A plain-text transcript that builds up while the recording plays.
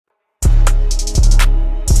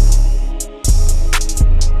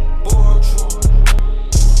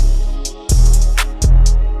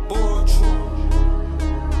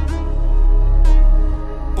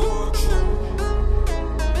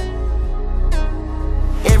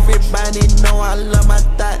Everybody know I love my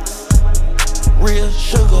thoughts. Real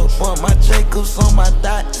sugar, but my Jacobs on my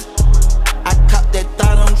thoughts. I cop that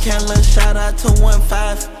thought on Candler, shout out to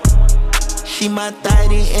 1-5. She my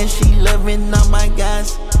thotty and she loving all my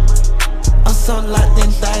guys. I'm so locked in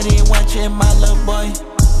thotty, watching my little boy.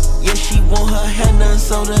 Yeah, she want her hair done,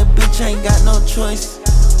 so the bitch ain't got no choice.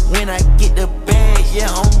 When I get the bag, yeah,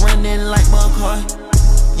 I'm running like McCoy.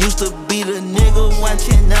 Used to be the nigga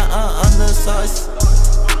watching, now I'm the sauce.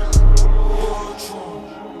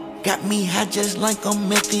 Got me high just like a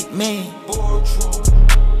method man.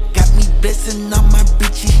 Got me blessing all my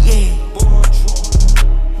bitches, yeah.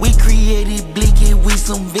 We created Blicky with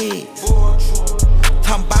some vids.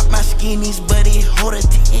 Talking about my skinnies, but it hold a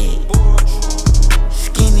tag.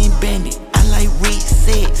 Skinny bandit, I like red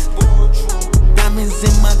sex. Diamonds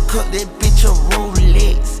in my cup, that bitch a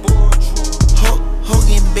Rolex.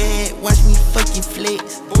 Hogan bad, watch me fucking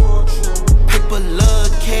flex. Paper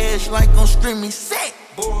love cash like I'm streaming sex.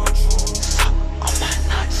 Suck on my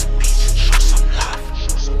nuts, bitch, show some love.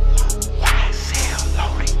 YSL,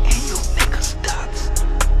 Lori, and you niggas ducks.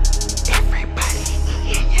 Everybody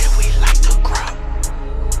eating, yeah, we like to grub.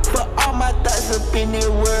 For all my thoughts up in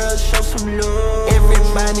the world, show some love.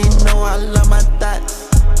 Everybody know I love my thoughts.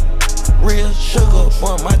 Real sugar,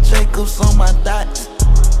 but my Jacobs on my thoughts.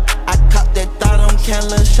 I cop that thought on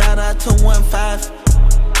Candler, shout out to 1-5.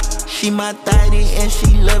 She my thotty and she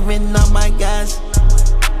loving all my guys.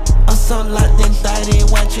 I'm so locked in thotty,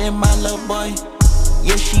 watching my little boy.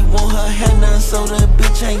 Yeah, she want her hair done, so the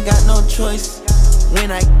bitch ain't got no choice. When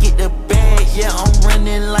I get the bag, yeah, I'm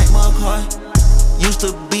running like McCoy. Used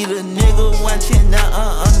to be the nigga watching, now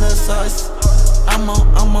I'm the sauce. I'm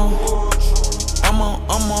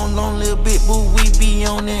on long little bit, but we be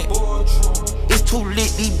on that. It's too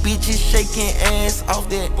lit, these bitches shaking ass off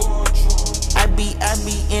that. I be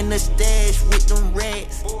in the stash with them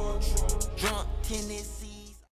rats. Drunk tennis.